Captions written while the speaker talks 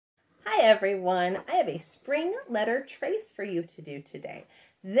Hi everyone, I have a spring letter trace for you to do today.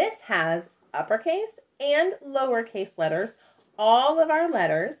 This has uppercase and lowercase letters, all of our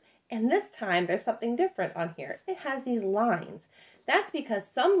letters, and this time there's something different on here. It has these lines. That's because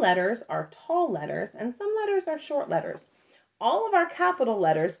some letters are tall letters and some letters are short letters. All of our capital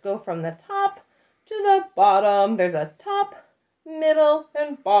letters go from the top to the bottom. There's a top, middle,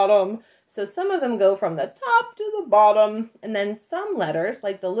 and bottom. So some of them go from the top to the bottom, and then some letters,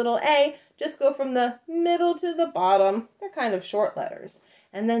 like the little a, just go from the middle to the bottom. They're kind of short letters.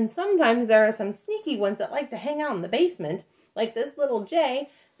 And then sometimes there are some sneaky ones that like to hang out in the basement, like this little j,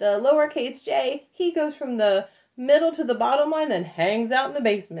 the lowercase j, he goes from the middle to the bottom line, then hangs out in the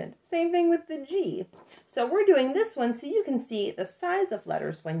basement. Same thing with the G. So we're doing this one so you can see the size of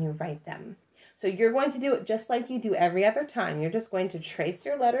letters when you write them. So you're going to do it just like you do every other time. You're just going to trace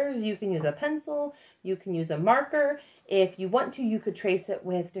your letters. You can use a pencil, you can use a marker. If you want to, you could trace it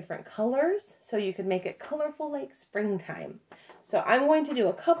with different colors, so you could make it colorful like springtime. So I'm going to do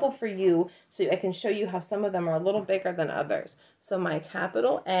a couple for you so I can show you how some of them are a little bigger than others. So my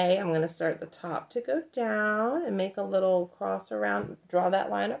capital A, I'm going to start at the top to go down and make a little cross around, draw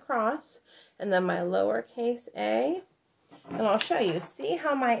that line across. And then my lowercase a, and I'll show you. See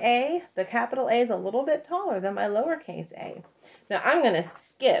how my A, the capital A, is a little bit taller than my lowercase a. Now I'm going to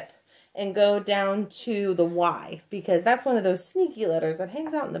skip and go down to the Y because that's one of those sneaky letters that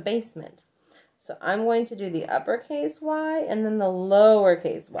hangs out in the basement. So I'm going to do the uppercase Y and then the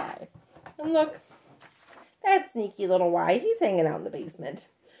lowercase y. And look, that sneaky little Y, he's hanging out in the basement.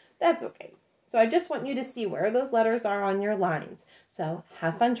 That's okay. So I just want you to see where those letters are on your lines. So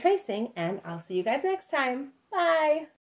have fun tracing, and I'll see you guys next time. Bye!